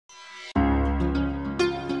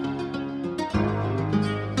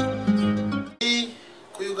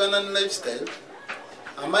kuhusiana na lifestyle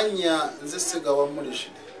amanya nze Segawa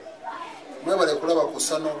Mulishide mwebale kulaba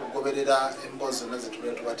kusano okugoberera emboozi zonna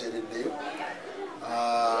zetubera tubateereddeyo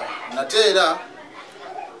nateera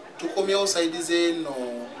tukomyewo sayidi z'eno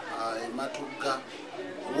ematugga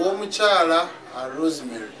w'omukyala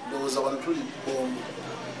Rosemary ndowooza wano tuli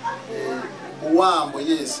Buwambo,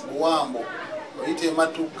 yes, Buwambo oyita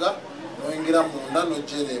ematugga noyingira munda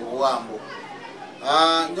nojjera Buwambo.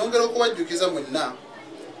 Nyongera okubajjukiza mwenna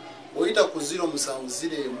oyita ku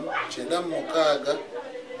 07096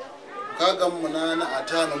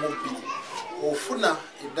 ofuna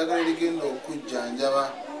eddagala erigenda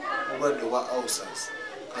okujjanjaba obulwadde bwa ulcers.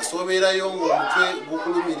 Kasobeerayo ng'omutwe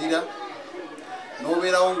gukulumirira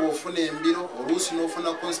nobeerawo ng'ofuna embiro oluusi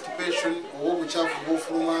n'ofuna constipation oba obukyafu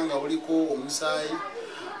bw'ofuluma nga buliko omusaayi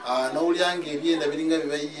n'owulira ng'ebyenda biringa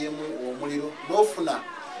bibayiyeemu omuliro n'ofuna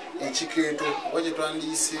ekikeeto oba kye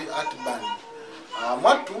twandiyise heartburn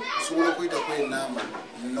mwattu osobola okuyitako enamba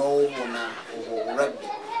n'obona obwo obulwadde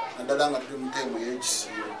naddala nga tuli mu teemu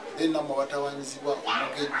y'ekisiibo ennamu abatawanyizibwa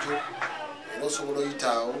omugejjo era osobola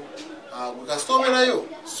oyitaawo gwe kasita obeerayo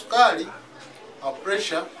sukaali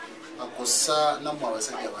pressure akosa nammwe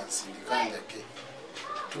abasajja bansindikangake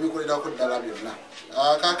tubikolerako ddala byonna.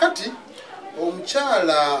 Kaakati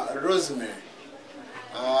omukyala Rosemary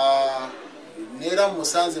neera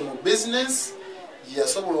musanze mu business gye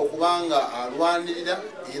yasobola okubanga alwanirira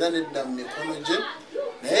era nedda mu mikono gye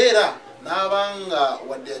naye era n'abanga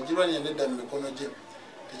wadde yagirwanira nedda mu mikono gye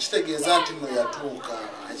tekitegeeza nti nno yatuuka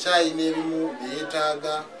akyayina ebimu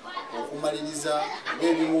byeyeetaaga okumaliriza oba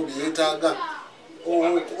ebimu byeyeetaaga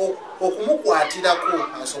okumukwatirako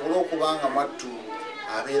asobole okubanga mwattu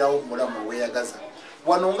abeerawo mu bulamu obweyagaza.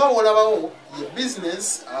 Wano nga wolabawo ye business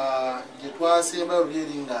gye twasembayo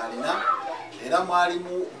lyeri ng'alina era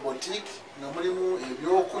mwalimu boutique nga mulimu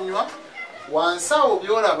ebyokunywa wansi awo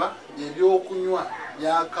byolaba byebyokunywa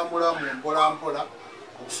byakamula mu mpolampola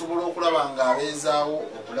okusobola okulaba ng'abeezaawo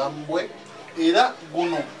obulamu bwe era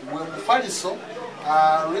guno gwe mufaliso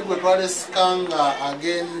luli gwe twalesika nga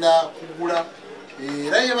agenda kugula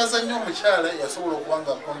era yebaza nnyo omukyala yasobola okuba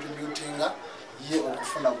nga contributinga ye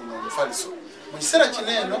okufuna guno omufaliso. Mu kiseera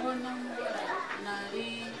kino eno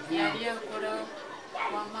yali akola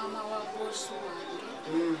wa maama wa boosi wange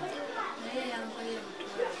naye yambaye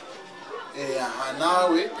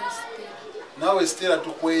naawe Stella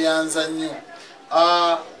tukweyanza nnyo.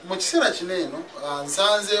 Mu kiseera kino eno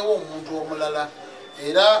nsanzeewo omuntu omulala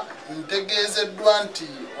era ntegeezeddwa nti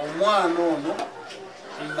omwana ono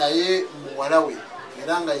naye muwala we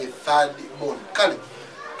era nga ye third born. Kale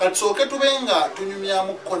katusooke tube nga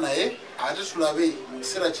tunyumyamukko naye ate tulabe mu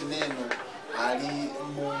kiseera kino eno ali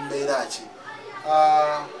mu mbeera ki.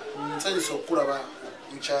 Nsanyusa okulaba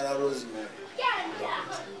mukyala Rosemary.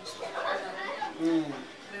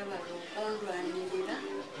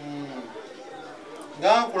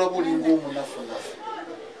 Nga nkulaba olinga omunafunafu.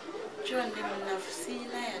 Kyo ndi munafu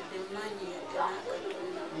siina yadde maanyi yadde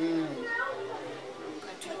n'akatono.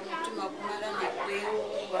 Kati omutima gumala ne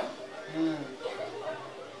gwewuuba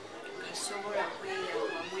kasobola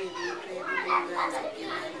kweyambamu ebintu ebirungaza bye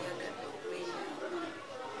nali yagadde okweyamba.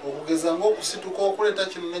 Okugeza ng'okusituka okuleeta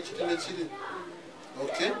kino nekiti nekiri.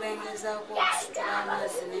 Kubengezaako okusitula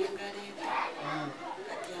amazzi n'engaleeta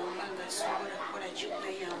kati yamba nga sobola kukola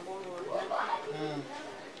kikweyamba olwo olunaku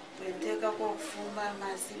bwe nteekako okufumba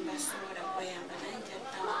amazzi mbasobola kweyamba naye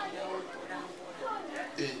njatambulirawo mpolampola.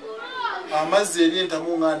 Amazzi eri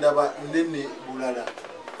entamu nga ndaba nnene bulala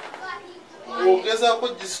ogezaako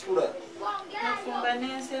gisitula nafumba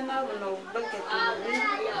n'ensena buno obubaketi bubi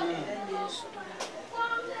era nensitula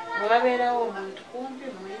bwe wabeerawo omuntu kumpi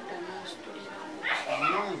muyita n'asitulirawo.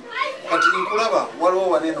 Kati nkulaba waliwo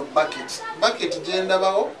waneeno baketi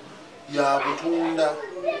gyendabawo ya butunda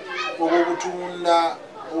obwo butunda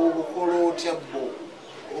obukola otya bbo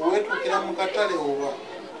obwetuukira mu katale oba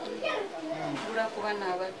gula kuba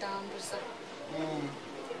n'abatambuza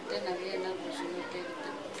ate nabyo enaku zino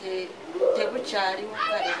tebukyaliwo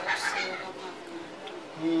kale batuseeramu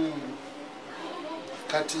akantu.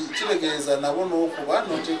 Kati kitegeeza nabo n'okuba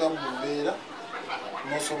n'oteeka mu mbeera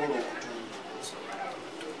n'osobola okutunda.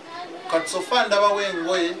 Kati sofa ndabawo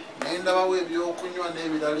engoye naye ndabawo ebyokunywa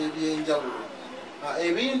n'ebirala ebyenjawulo.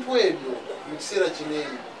 Ebintu ebyo mu kiseera kino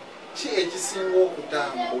eno ki ekisinga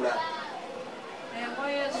okutambula?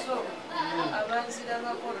 Engoye zo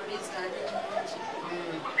abanzirabako luli zaali nnyingi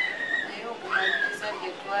naye okumaliriza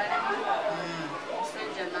bye twalimu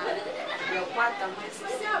omusajja yakwatamu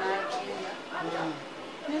esisi n'agenda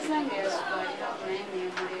nezange yazitwaliraku naye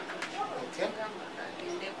nemuleka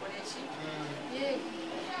agende koleki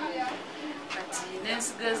kati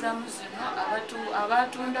nsigazamu zino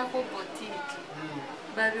abatundako botiki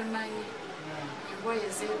babimanyi engoye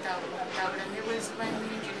zeetambula ne bwe ziba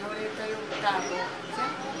nnyingi n'oleetayo obutanda okujja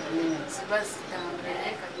ziba zitambula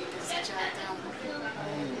naye kati tezikyatambula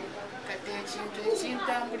kati ekintu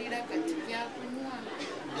ekintambulira kati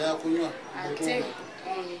byakunywa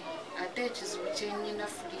ate ekizibu kyenyina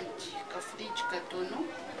kafuriji katono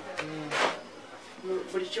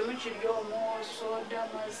buli kimu kiri omwo soda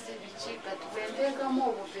mazzi biki kati bwenteekamu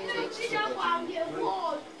obuveera ekizibu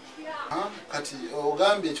kati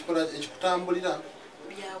ogambye ekikutambulira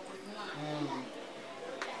byakunywa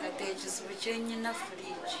kati ekizibu kyenyina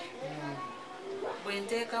furiji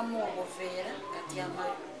bwenteekamu obuveera kati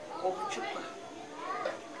obucupa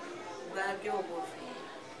bwabyo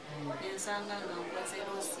obuveera nensanga nga nkoze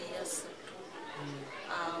loosi ya 3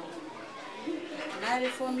 awo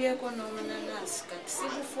nabifumbyeko n'omunanansi kati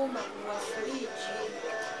sibufumba kuwa furiji.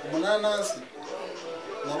 Omunanansi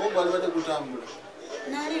nabwo gwali badde gutambula?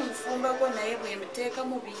 Nali nfumbako naye bwe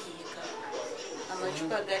mbiteekamu biyiika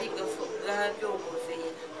amacupa gali gabyo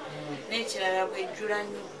obuveera n'ekirala bwejjula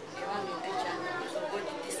nnyo eba ngentekyanakuza oba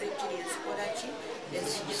ogitisekkiri ezikola ki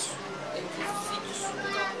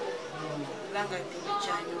ezigisuukamu kubanga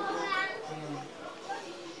tebikyanyogooka.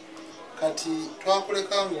 Kati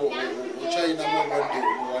twakuleka ng'okyayinamu obulwadde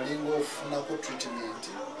walinga ofunako treatment?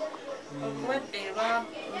 Obulwadde lwa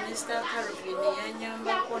Mr. Calvin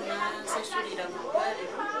yanyambako n'ansasulira mu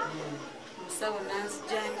ddwaliro omusawo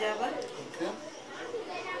n'anzijanjaba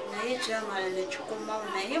naye kyamala nekikomawo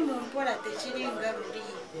naye mu mpola tekiringa luli.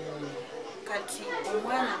 Kati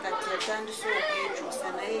omwana kati yatandise okwekyusa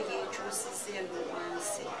naye yekyusiza eno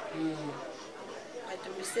wansi. Kati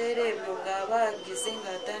mu biseera ebyo ng'aba agize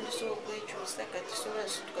ng'atandise okwekyusa kati sobola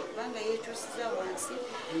situka kubanga yekyusiza wansi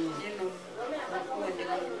neno mukonde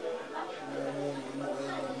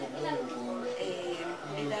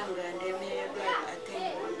mpulira nga ndemereddwa ate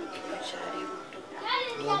ngaokyali luto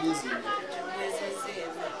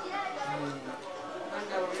kibwezezeeba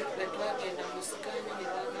kubanga buli bwe twagenda mu sikaani ne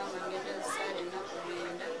bangamba ngenda zisaali nnaku 9.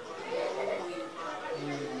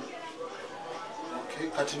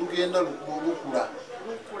 Kati lugenda lukula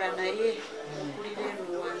naye nkulira eno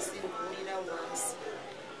wansi nkulira wansi.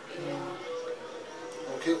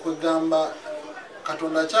 Kwegamba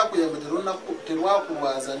Katonda akyakuyamba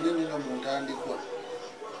terwakulwaza nnyo nnyo mu ntandikwa?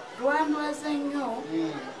 Lwanwaza nnyo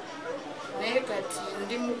naye kati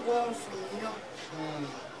ndi mugonvu nnyo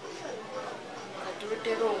kati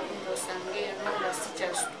lutera okungosa ng'eno nga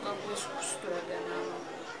sikyasituka kusitulaganamu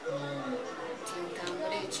nti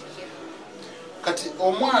ntambula ekirya. Kati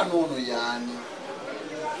omwana ono yaani?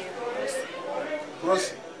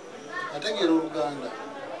 Rose ategeera Oluganda?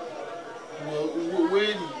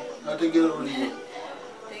 Weeri ategeera Lulimi?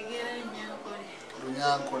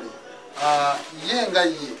 Lunyankole. Ye nga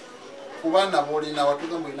ye ku baana b'olina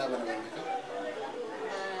watugamba olina abaana bameka?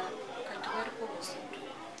 Kati baliko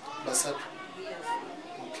 3.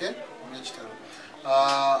 Nekitalo.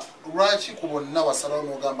 Lwaki ku bonna wasalawo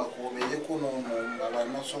n'ogamba kwobeereko n'ono nga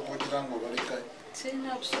banasobookera ng'obaleka?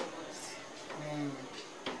 Sirina busobozi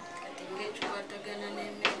kati ng'ekikwatagana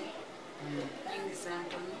n'emmere nyingi za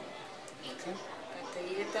ntono kati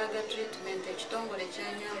yeetaaga treatment. Ekitongole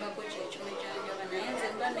kyanyambako kyekimu kyanjaba naye nze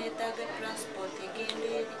mba neetaaga transport egenda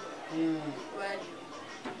eri lwaliro.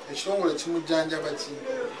 Ekitongole kimujjanjaba ki?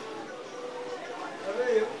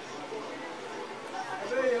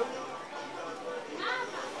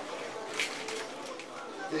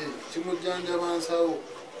 Kimujjanjaba nsawo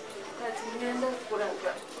kati ngenda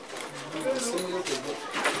kulaga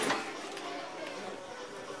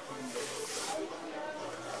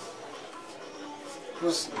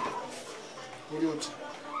Rosi oli oti?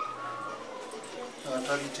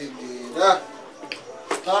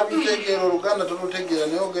 Tabitegeera Oluganda tolutegeera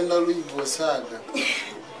naye ogenda luyiva osaaga.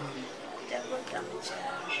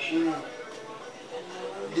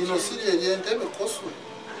 Lino si lye ly'Entebbe Kosu?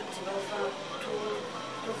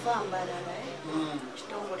 tuva Mbarara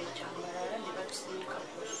ekitongole kya Mbarara ne batusindika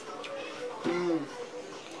Kosu.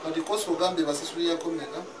 Kati Kosu ogambye basasulirako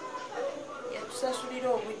meka? Yatusasulira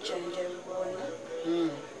obujjanjabi bwonna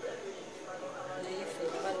naye ffe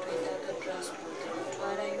tuba twetaaga transport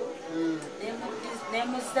etutwalayo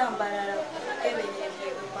nemuzambalala kukeberebwa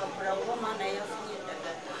ebipapula kuba omwana yafunye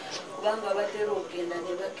eddagala kubanga batera okgenda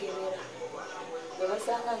ne bakebera bwe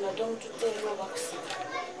basanga nga tomututeera obakusika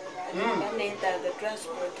aba neetaaga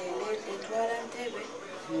transport etwala Ntebbe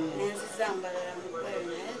nenzizambalala mu ddwaliro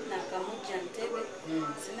naye nakamujja Ntebbe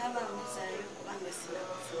sinabamuzaayo kubanga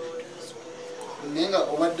sinabafuna transport. Naye nga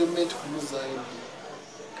obadde mmenti kumuzaayo?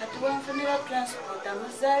 kati wanfunira transport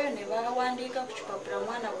amuzaayo ne bawandiika ku kipapula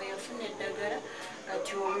mwana bwe yafuna eddagala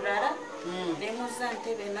kati olulala nemuza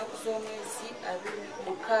Ntebe ennaku z'omwezi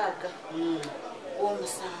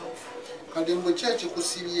 26 kati mbu ki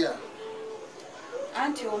ekikusibya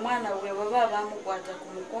anti omwana bwe baba bamukwata ku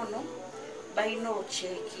mukono balina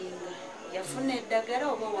okucekinga yafuna eddagala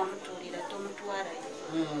oba wamutuulira tomutwalayo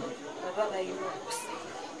baba balina okusiba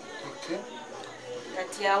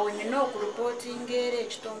kati awo nina okulipootinga era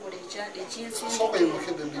ekitongole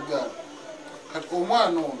ekinsinga kati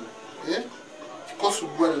omwana ono kikosa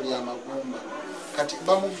eddwaliro lya magumba kati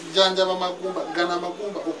bamujjanjaba magumba gana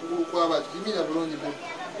amagumba okugulu kwabaki yimira bulungi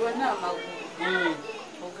gonna amagumba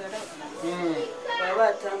ogalaba bwaba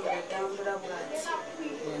atambula bwati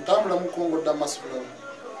ntambula mukongo dda masulamu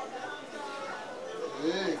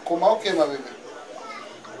komawo kemabega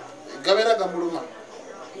gabeera gamuluma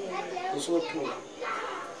osobola otuula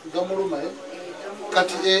gamuluma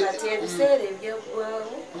kati ebiseera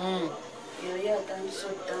ebyaggwawo yali atandise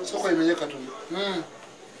soka imenye katonda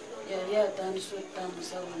yali atandise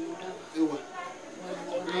okutambuza wamulaba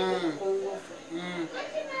kongovu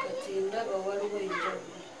kati ndaba waliwo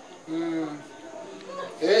enjawulo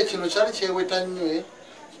kino kyali kyeweta nnyo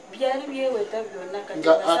byali byeweta byonna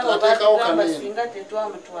katiaba singa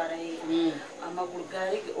tetwamutwala amagulu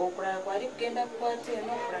okulala kwali kugenda kukwata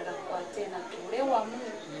eno okulala kukwata eno tuule wamu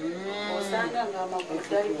osanga nga amagulu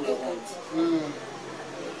gali kekati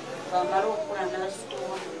bamala okukula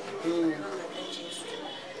nazitowa nga tekyesu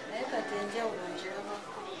naye kati enjawulo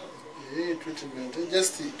njirabako treatment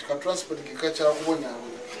just katransport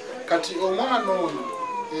kikakyakubonyaabona kati omwana ono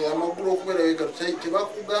amagulu okubeera wegatu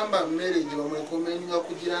tebakugamba mmere gye bamwekomeninga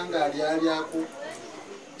kugira nga alyalyako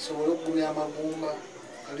sobole okugumya amagumba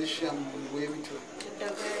calcium bwebityo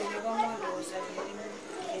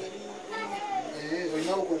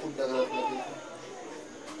olinabuko okuddagala tulabeko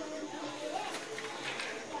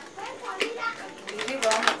buli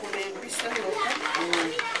bamukuba empiso yokka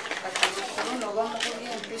kati oluno bamukubya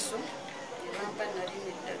empiso ebampa nali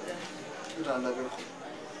neddagala tutandabeko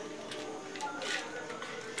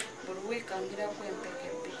buli wiiki ambirako empeke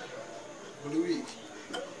bbiri buli wiiki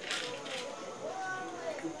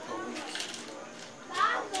tupa wiiki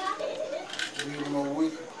buno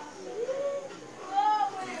wiiki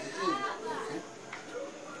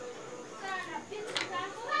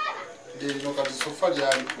lino kati sofa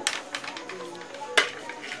lyaliko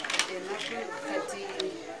kati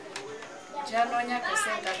kyanoonya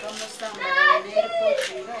akasente akamusambala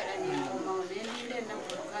neripootinga era nenkomawo neninda ennaku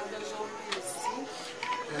mukaaga z'omwezi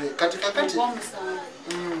kati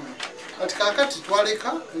kakati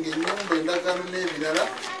twaleka ng'ennyumba endagaano n'ebirala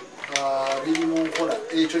biri mu nkola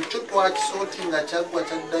ekyo kyo twakisooti nga kyaggwa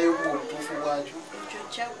kyaddayo mu obutuufu bwakyo ekyo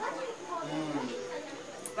kyaggwa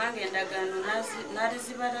kubanga endagaano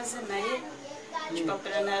nalizibalaze naye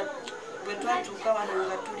kipapula bwe twatuuka wano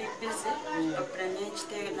nga tuli bize kipapula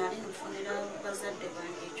nali nfunira bazadde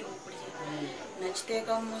bange ekyokulya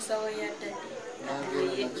nakiteeka mu nsawo ya ddadi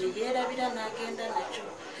neyeerabira n'agenda nakyo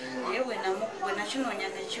naye bwe nakinoonya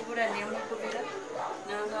nekibula nemukubira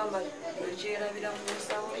nagamba nakyerabira mu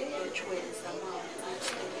nsawo yakiweereza maama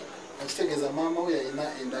nakitegeeza maama we yalina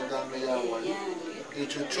endagaano yawali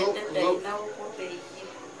ekyo kyo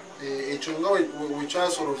ekyo nga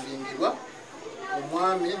wekyasolovingirwa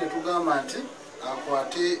omwami netugamba nti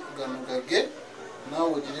akwate gano gage naawe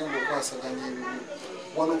ogire ngaokwasaganya ebibi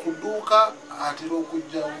wano ku dduuka atera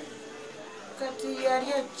okugjawo kati yali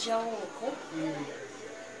ajjawo okwo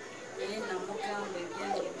naye namugamba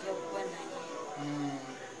ebyange byaggwa naye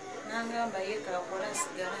nangamba ye kakola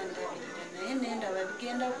sigala ndabirira naye nendaba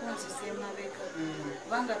bigenda kunziza emabega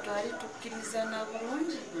kubanga twali tukkiriza na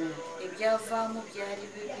bulungi ebyavaamu byali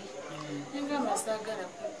bibi nengamba saagala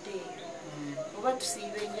kuddeeyo oba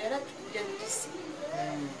tusiiba enjala tukujja tukisiiba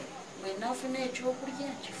bwe nafuna ekyokulya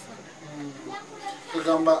nkifuna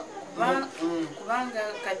kubanga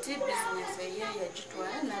kati bizinesi eye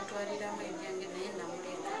yagitwala natwaliramu ebyange naye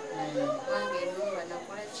namuleka kubanga enumba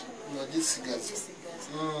nakola ki nagisigaza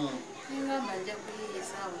nengamba nja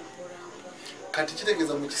kuyiyizawo mpolampola kati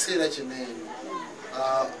kitegeeza mu kiseera kino eno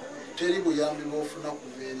teri buyambi bwofuna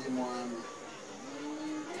kuva eri mwami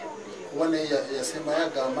kuba naye yasembayo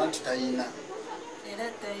agamba nti tayina era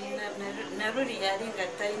tayina naluli yali nga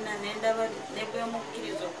tayina nendaba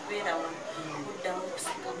nebwemukkiriza okubeera wano kuddamu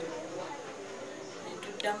kusika mukuwa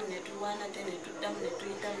netuddamu netulwana te netuddamu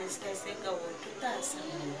netuyita mesitasegawo tutaasa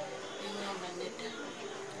engamba nedda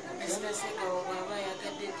mesitasegawo bwaba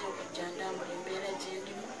ayagadde ejja okujja ndambula embeera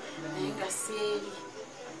gyendimu naye nga seeri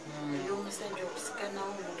ey'omusajja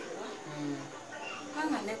okusikanawo mukuwa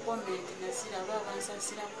Hanga ne comment nasiraba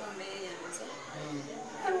abansasirako mbeeyanza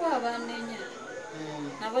waliwo abanenya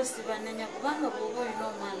nabo sibanenya kubanga bw'oba olina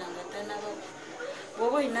omwana nga tanaba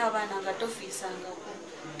bw'oba olina abaana nga tofiisangako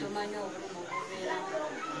tomanya obulamu obubeeramu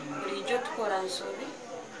bulijjo tukola nsobi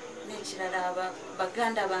n'ekirala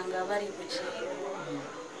baganda bange abali ku kiyivu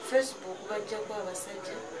Facebook bajjaku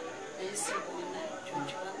abasajja naye si bonna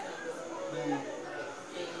kyokibagamba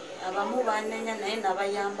abamu banenya naye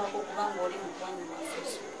nabayambako kubanga oli mukwano wa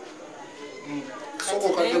Facebook soko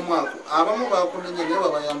kademwako abamu bakunenya naye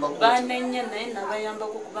babayambako banenya naye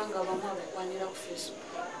nabayambako kubanga abamu abakwanira ku Facebook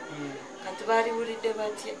kati baaliwulidde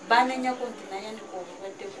batya banenyako nti naye ndiko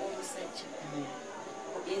obulwadde bw'omusajja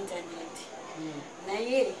ku intaneti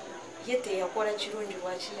naye ye teyakola kirungi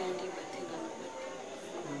lwaki yandibadde nga mulwadde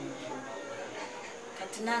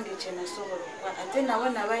kati nange kyenasobola okuba ate nawe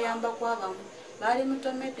nabayambako abamu baali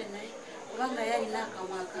mutomedde naye kubanga yalina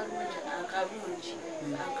akamwa akalungi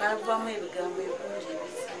akavamu ebigambo ebirungi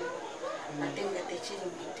ebisinga ate nga tekiri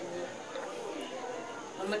mutima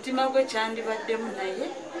omutima gwe kyandibaddemu naye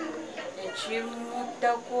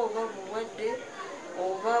ekimuddako oba bulwadde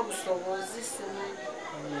oba busobozi simanyi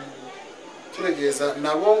kitegeeza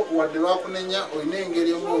nabo wadde bakunenya olina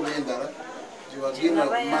engeri emu oba endala gyebagenda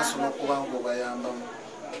mu maaso n'okuba nga obayambamu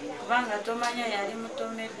kubanga tomanya yali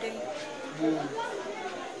mutomedde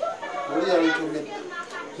oli yalitomedde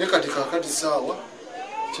ne kati kakati saawa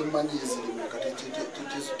kyemmanyi ezirimu kati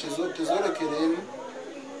tezolekera emu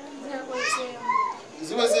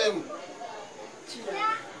zibazeemu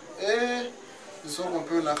nsooka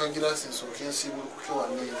mpewo n'akagirasi nsooka ensiibulukuke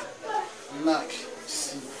waneera naki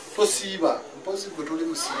tosiiba mpozi gwe tuli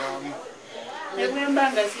musiraamu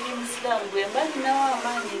nebwembanga ziri musiraamu bwemba ninawo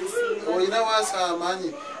amaanyi nsiiba olina waasa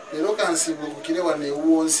amaanyi leero kansiibulukukire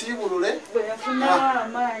waneewuwo nsiibulule bweyafunawo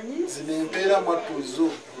amaanyi zino empeera mwattu zo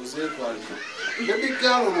ozeetwalire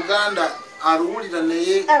bebigaala oluganda aluwulira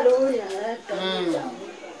naye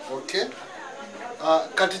okay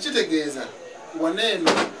kati kitegeeza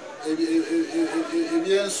waneeno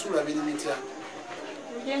ebyensula biri bitya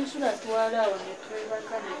ebyensula twalaawo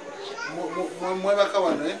netwebaka mwebaka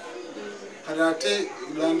wano kati ate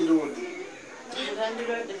landiroodi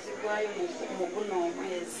zigwayo mu guno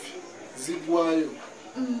omwezi zigwayo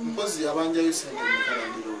mpozi abanjayo sente meka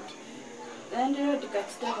landiroodi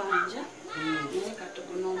kati tabanja naye kati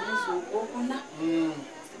guno omwezi ogwokuna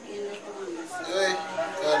zigenda kubanga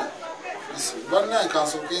bannaye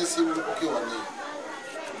kansooka ensiibulukuke waneyo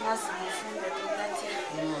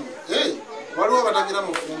waliwo abatagira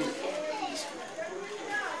mufumbi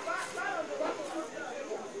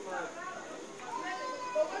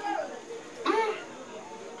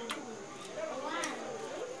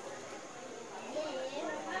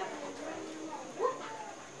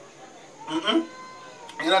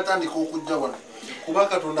era atandika okujja wano kuba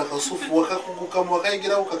katonda kasufu wakakugukamu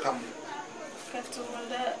wakayigirawo kakamu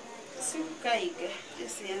katonda sikukayiga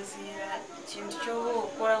kisinziira kintu kyoba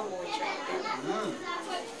okola ng'okyagala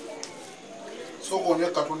sooka onywe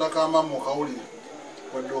katonda kamamu okawulire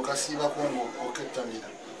wadde okasiibako ng'okettanira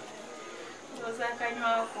oza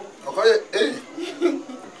akanywako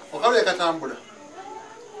okawulire katambula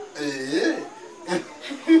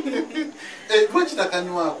lwaki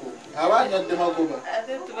takanywako aba anywedde magoba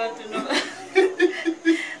ate tuba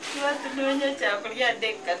tunoonya kyakulya dde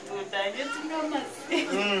katunda nyo tunywa amazzi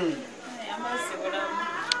amazzi bulamu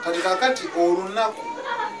kati kakati olunaku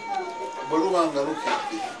bwe lubanga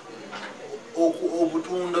lukidde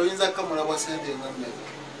obutunda oyinza kukamula bwa sente nga mmeka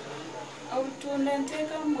obutunda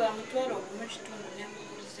nteekamu bwa mutwalo ogumu kitundu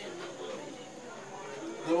nembuguliza ennaku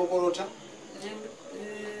nebokolota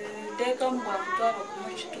nteekamu bwa mutwalo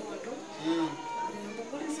ogumu kitundu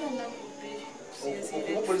mbuguliza ennaku bbiri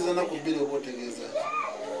okubuguliza ennaku bbiri oba otegeeza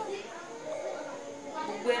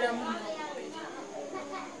bugweramu ennaku bbiri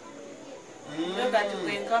kati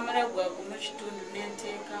bwenkamala gwagumu kitundu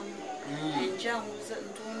nenteekamu enjangu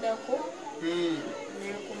ntundako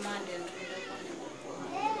nekumande ntundako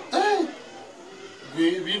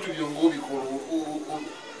ebintu byonga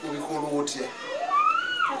obikola otya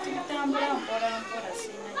kati mutambula mpolampola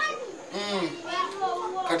sinakyo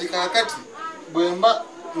kati kakati bwemba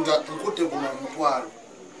nga nkutte guno mutwalo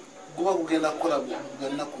guba gugenda kukola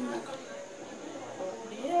ganna kumeka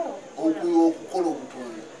okukola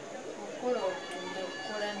obutunda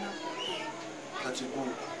kati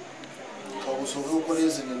guno kabusobola okukola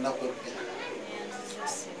ezino ennaku ebbiri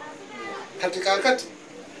kati kakati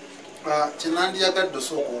kyenandiyagadde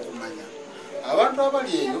osooka okumanya abantu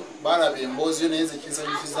abali eyo balaba emboozi yo naye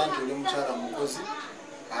zekinsanyusiza nti oli mukyala mukozi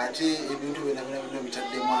ate ebintu byonna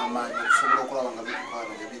bitaddemu amaanyi okusobola okulaba nga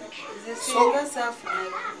bitukaaba bibiri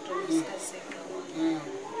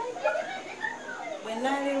bwe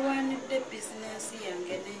naalirwanidde bizinensi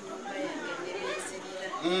yange n'ennyumba yange ne beezirira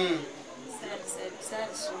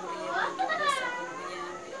saalisumbuye bantu basaba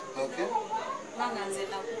obuyambi kubanga nze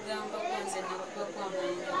nakugambako nze nakubako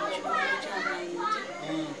amayinja mu kibuga ky'amayinja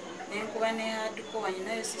nenkuba ne hadikowa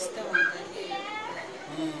nyinayo sisita wange ali eyo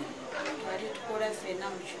twali tukola ffenna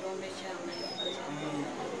mu kirombe ky'amayinja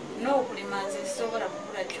n'okulima nze sisobola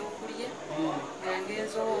kugula kyokulya nga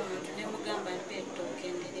ngenzawo omuntu ne mugamba mpa ettooke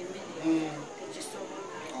ndirimire tekisobola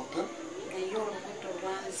naye olubuto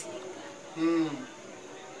lwanzinga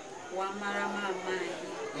wamalamu amaanyi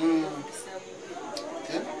omukisa bubi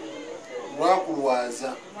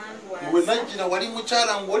lwakulwaza bwe najjira wali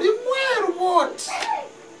mukyala ng'oli mweru booti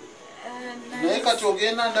naye kati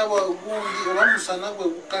ogenda ndaba gundi oba musana gwe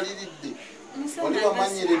gukaliridde wali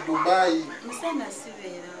bamanyire Dubai musana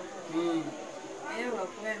sibeerawo naye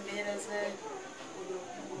lwakuba embeera za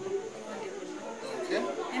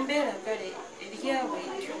embeera kale eryawo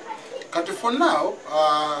etyo kati fonnaawo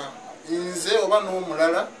nze oba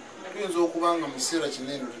n'omulala tuyinza okubanga mu kiseera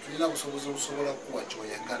kinene tetulina busobozi obusobola kukuwa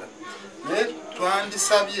kyoyagala naye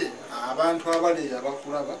twandisabye abantu abali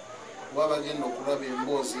abakulaba oba bagenda okulaba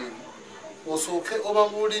emboozi eno osooke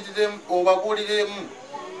obabuuliremu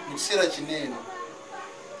mu kiseera kineeno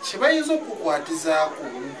kyebayinza okukukwatizaako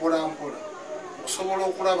mpolampola okusobola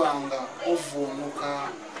okulaba nga ovuunuka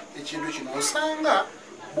ekintu kino osanga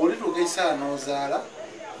bw'olituuka ekiseera n'ozaala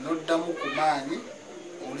n'oddamu ku maanyi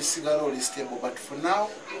olisigala oli stable but for now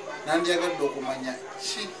nandyagadde okumanya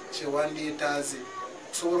ki kyewandyetaaze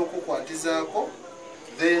okusobola okukwatizaako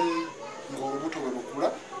then ng'olubuto bwe lukula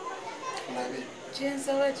olabe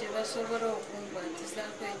kyensaba kye basobola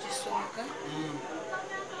okunkwatizaako ekisooka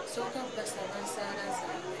sooka kubasaba nsaala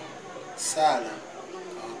zaabwe saala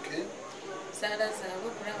saala zaabwe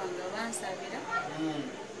kulaba nga bansabira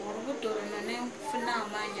olubuto luno nenfuna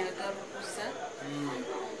amaanyi agalukuza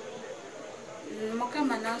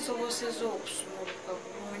mukama nansoboseza okusumuluka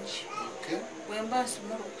bulungi bwe mba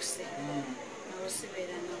nsumulukuse nawo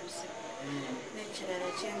sibeera nabuzibu n'ekirala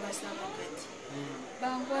kyembasaba kati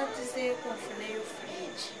bankwatizeeko nfuneyo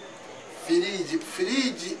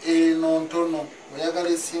firiigi eno ntono oyagala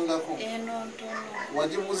esingako eno ntono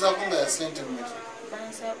wagibuuzaako nga ya sentimenti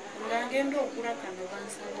nga ngenda okula kano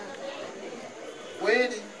bansaba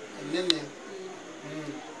kweri nene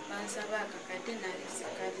bansaba akakadde nali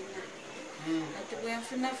sikalina kati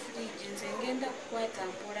bwenfuna firiigi nze ngenda kukwata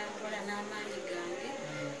mpolampola n'amaanyi gange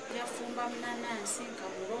yafumba munanansi nka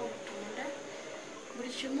mula obutunda buli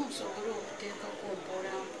kimu nsobole okuteekako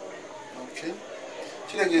mpolampola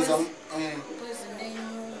kiregeeza mpozi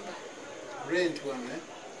n'ennyumba rent wane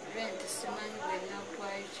rent simanyi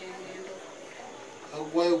bwenakwayo kyengendo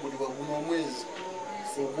agwayo buli waguno omwezi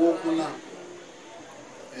ogwokuna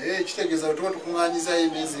kitegeeza bwe tuba tukuŋŋaanyizayo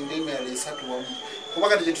emyezi ng'emirala 3 wamu kuba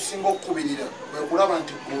kati kye tusinga okukubirira kwe kulaba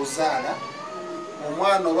nti gwozaala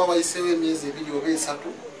omwana oba wayiseewo emyezi 2 oba 3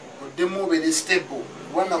 oddemu obeere stable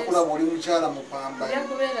oba nakulaba oli mukyala mupamba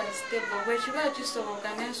yakubeera stable bwe kiba kisoboka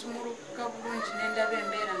nensumuluka bulungi nendaba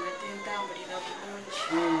embeera nga tentambulira bulungi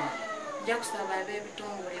nja kusaba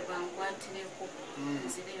ab'ebitongole bankwatireko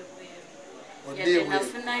nzire ebweru yadde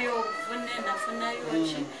nafunayo obuvune nafunayo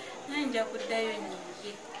ki naye nja kuddayo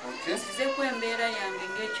nyiye nsizeku embeera yange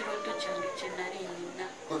ng'ekirooto kyange kye nali nina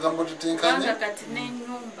kubanga kati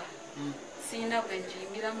n'ennyumba siina bwe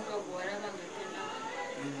njingiramu nga bwe walaba nga tenaba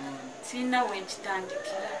siina we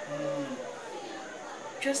nkitandikira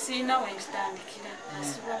kyo siina we nkitandikira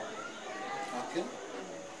nasibaku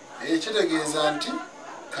kitegeeza nti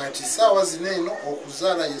kati saawa zino eno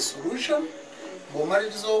okuzaala ye solution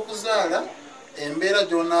bw'omaliriza okuzaala embeera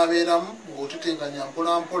gy'onaabeeramu ng'otutenkanya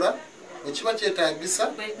mpolampola bwekiba kyetaagisa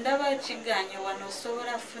bwe ndaba kiganye wano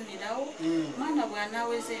osobola kufunirawo omwana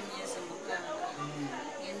bw'anaaweza emyezi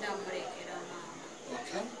 6 genda mulekera maama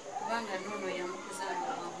kubanga noono yamukuzaala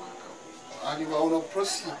wa mwaka aliwaono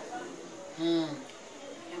prosi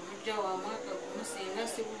yamujja wa mwaka gumu singa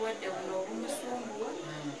si bulwadde buno obumusumbuwa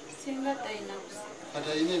singa talina buzibu kati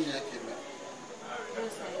alina emyaka ema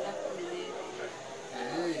rosa alina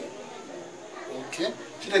 12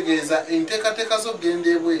 kitegeeza enteekateeka z'okugenda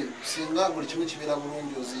ebweru singa buli kimu kibeera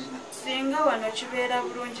bulungi oziina singa wano kibeera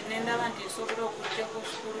bulungi nendaba nti nsobola okugjako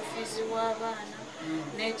school fees w'abaana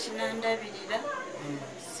n'ekinandabirira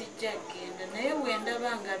sijja kgenda naye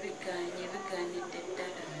bwendaba nga bigaanidde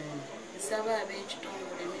ddala nsaba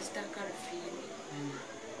ab'ekitongole Mr. Calfini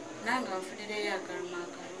nanga nfunireyo akaluma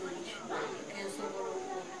akalungi kensobola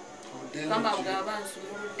okuba kama bw'aba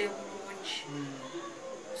nsumuludde bulungi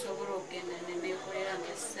nsobola okugenda neneekolera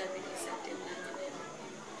nga sisabiriza tenanyinema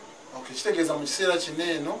kitegeeza mu kiseera kino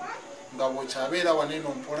eno nga bwekyabeera waneeno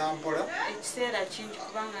mpola mpola ekiseera kingi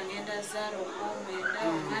kubanga ngenda zaala ogwomwenda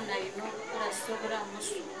omwana alina okukula sobola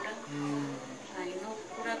musuula alina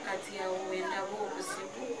okukula kati awo wendaba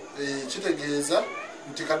obuzibu kitegeeza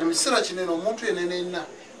nti kati mu kiseera kinene omuntu yenenenna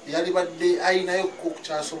yalibadde ayinayo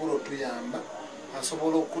kukyasobola otuyamba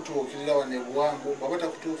asobola okutuukirira wane buwambo bwaba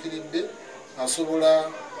takutuukiridde asobola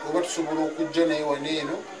oba tusobola okujja naye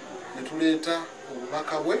waneeno ne tuleeta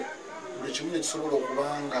obubaka bwe buli kimu nekisobola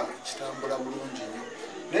okubanga kitambula bulungi nnyo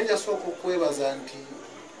naye njasooka okwebaza nti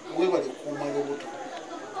webale kuuma lubuto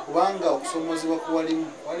kubanga okusomozebwa kuwalimu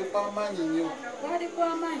wali kwamaanyi nnyo kwali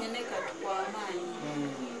kwamaanyi ne kati kwamaanyi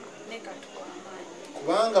ne kati kwamaanyi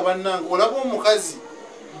kubanga bannange olaba omukazi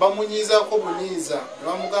bamunyiizaako bunyiiza ne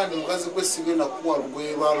bamugamba omukazi gwe sigenda kukuwa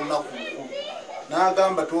lugoye lwa lunaku lukulu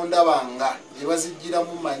n'agamba tondabanga gye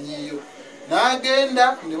bazijjiramu manyiyo n'agenda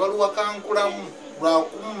ne baluwakankulamu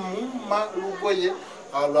lwakumuma lugoye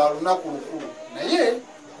lwa lunaku lukulu naye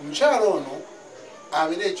omukyalo ono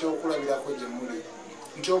abeera ekyokulabirako gye muli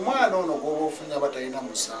nti omwana ono gwoba ofunye abatalina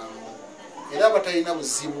musango era abatalina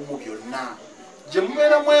buzibu mu byonna gye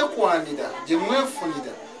mubeera mwekwanira gye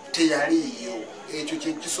mwefunira teyaliiyo ekyo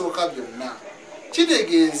kyekisooka byonna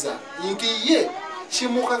kitegeeza nti ye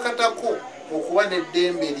kimukakatako okuba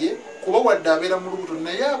n'eddembe lye kuba wadde abeera mu lubuto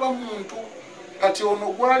naye aba muntu kati ono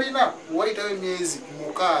gwalina wayitawo emyezi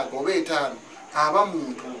 6 oba 5 aba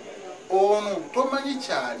muntu ono tomanyi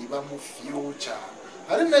kyaliba mu fyuca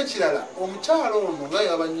ate nekirala omukyalo ono nga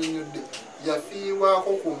yabanyonyodde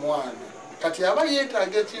yafiirwako ku mwana kati aba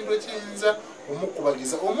yeetaaga ekintu ekiyinza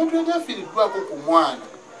omukubagiza omuntu ejafiiriddwako ku mwana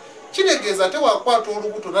kitegeeza ate wakwata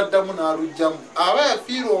olubuto n'addamu n'alugjamu aba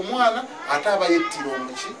yafiira omwana ate aba yettira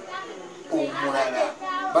omuki omulala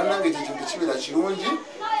bannange ekyo kintu kibeera kirungi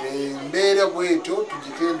embeera bwetyo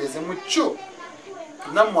tugikendeze mu kyo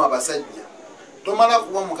nammwe abasajja tomala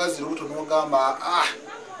kuba omukazi olubuto n'ogamba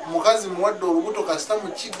omukazi muwadde olubuto kasita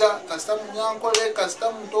mukiga kasita munyankole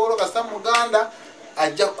kasita mutoolo kasita muganda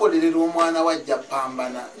ajja kukolerera omwana we ajja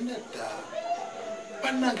pambana nedda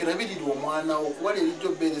bannange labirira omwana wo okuba lerijjo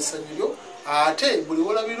bbeera essanyu lyo ate buli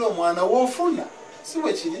wolabirira omwana woofuna si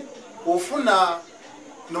bwe kiri ofuna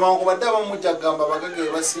newankubadde abamujja kugamba abagage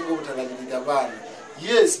be basinga obutalabirira baana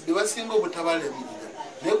yes be basinga obutabalabirira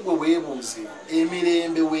naye gwe weebuuze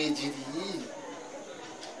emirembe weegiri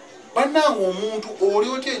bannange omuntu oli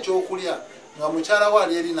otya ekyokulya nga mukyala we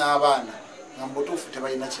ali eri n'abaana nga mubutuufu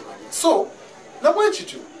tebalina kye balya so nabwe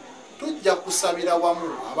kityo tujja kusabira wamu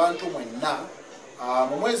abantu mwenna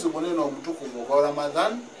mu mwezi munene omutukuvu ogwa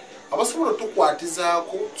Ramadhan abasobola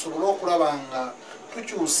otukwatizaako tusobole okulaba nga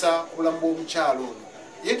tukyusa obulamu bw'omukyalo ono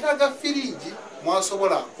yeetaaga firiigi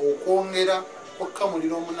mwasobola okwongera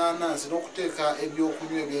okkamulira omunaanansi n'okuteeka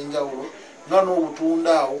ebyokunywa ebyenjawulo nga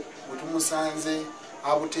n'obutunda awo bwe tumusanze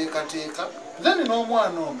abuteekateeka then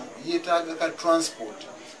n'omwana ono yeetaaga ka transport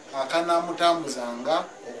akanaamutambuzanga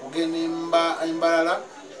okugenda embalala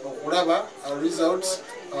okulaba results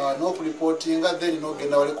n'okuripootinga then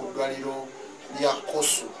n'ogenda wali ku ddwaliro lya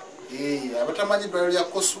kosu abatamanyi eddwaliro lya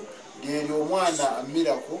kosu lyeryo omwana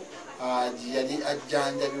mirako gye yali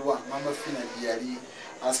ajjanjabibwa mama fina gye yali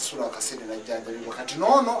asasula akaseera najjanjabibwa kati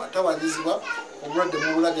noono atawanyizibwa obulwadde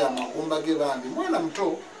mubulabye amagumba ge bambi mwana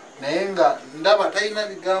muto naye nga ndaba talina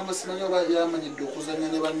bigambo simanyi oba yamanyidde okuzanya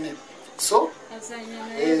ne banne so azanya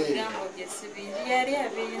naye ebigambo bye sibingi yali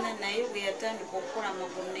abiina naye bwe yatandika okukola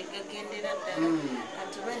amagulu ne gagendera ddala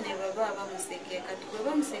kati bane baba bamusekera kati bwe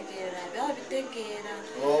bamusekera ababitegeera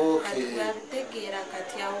kati bwabitegeera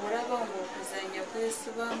kati awo olaba ngaokuzanya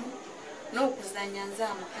kwesibamu n'okuzanya nze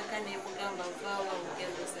amakaka nemugamba vaawo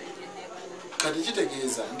ogenda ozanye ne banne kati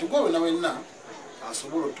kitegeeza nti gwe wena wenna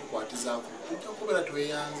asobola otukwatizaako tujja kubeera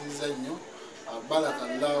tweyanziza nnyo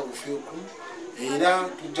barakallahu fikum era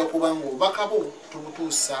tujja kubanga obubaka bwo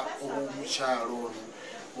tubutuusa obw'omukyalo ono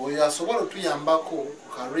oyo asobola otuyambako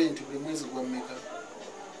ka rent buli mwezi gwa mmeka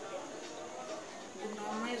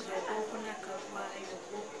omwezi ogwokuna kavaayo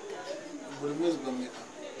buli mwezi gwa mmeka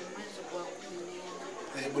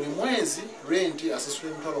buli mwezi rent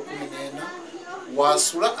asasula emitwalo 14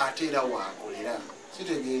 wasula ate era wakolera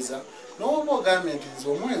kitegeeza n'oba ogambye nti nze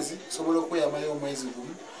omwezi sobola okweyamayo omwezi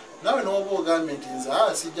gumu nawe n'oba ogambye nti nze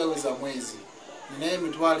sijja weza mwezi ninayo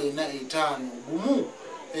emitwalo 4 5 gumu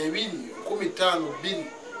 2 15 2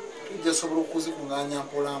 tujja sobola okuzikuŋŋaanya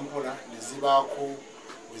mpola mpola ne zibaako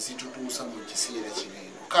we zitutuusa mu kiseera kino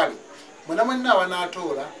eno kale mwena mwenna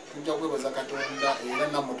abanaatoola tujja kwebaza Katonda era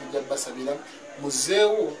nammwe tujja basabira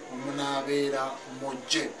muzeewo omunaabeera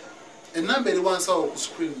mujje ennamba eri wansawo ku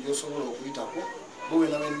screen gy'osobola okuyitako bwe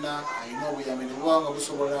wena wenna alina obuyambi ne bubanga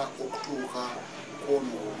busobola okutuuka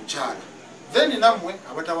kwono omukyala then nammwe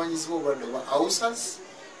abatawanyizibwa obulwadde oba ulcers,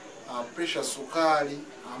 pressure, sukaali,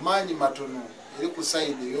 amaanyi matono eri ku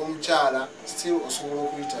sayidi ey'omukyala, still osobola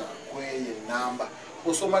okuyita kweyo ennamba.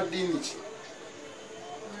 Osoma ddiini ki?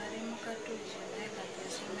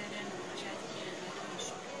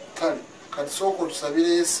 Kale kati sooka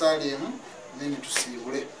otusabireyo Salimu then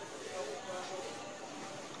tusiibule.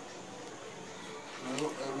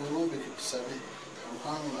 Lwebumbeke tusabe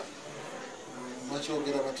Ruhanga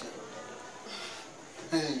bakyogera batya?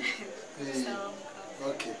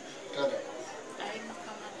 Okay, tata. Ayi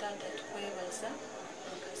Mukama Taata tukwebaza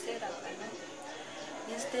mu kaseera kano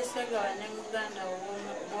nisiteesegaba ne muganda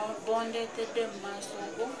bondeetedde mu maaso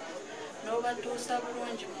go n'obatuusa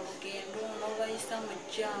bulungi mu lugendo n'obayisa mu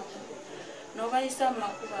jjaamu n'obayisa mu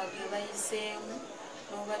makubo ge bayiseemu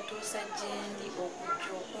n'obatuusa gyendi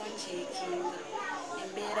okujja okunkiikinga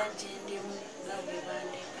embeera gyendimu nga bwe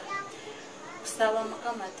bandeka. Kusaba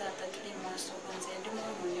Mukama Taata tuli mu maaso go, nze ndi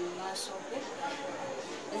mumuni mu maaso go,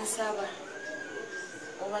 nsaba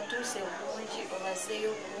obatuuse bulungi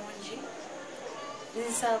obazeeyo bulungi.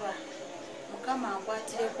 Nsaba Mukama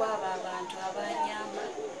ankwatire ku abo abantu abanyamba.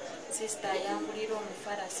 Sisita ayangulira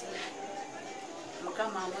omufalasi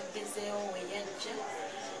Mukama amuggezeewo we yajja.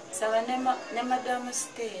 Nsaba ne madamu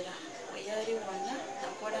Siteera we yali wonna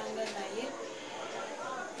nakolanga naye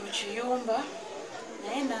mu kiyumba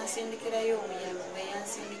naye nansindikirayo obuyambi bwe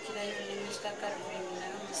yansindikirayo ne Mr. Calvin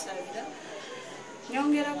naye musabira.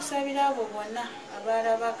 Nyongera kusabira abo bonna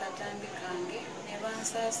abalaba akatambi kange ne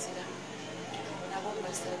bansaasira nabo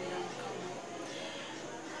mbasabira Mukama.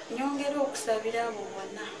 Nyongera okusabira abo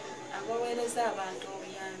bonna abaweereza abantu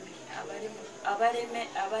obuyambi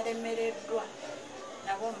abalemereddwa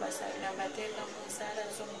nabo mbasabira mbateeka mu nsaala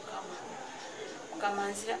zo Mukama. Mukama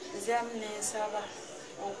nziramu n'ensaba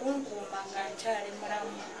okunkuuma nga nkyali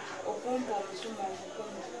mulamu, okumpa omutima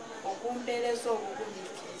omugumu, okumpeereza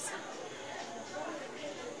obugumiikiriza.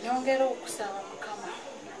 Nyongera okusaba Mukama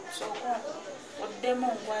sooka oddemu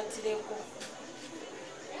onkwatireko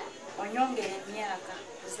onyongere emyaka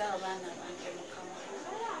kuza abaana bange Mukama.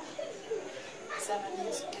 Nsaba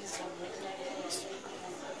n'enzikiriza mu linnya lya Yesu.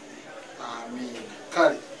 Amen.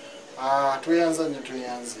 Kale tweyanza nnyo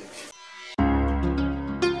tweyanze.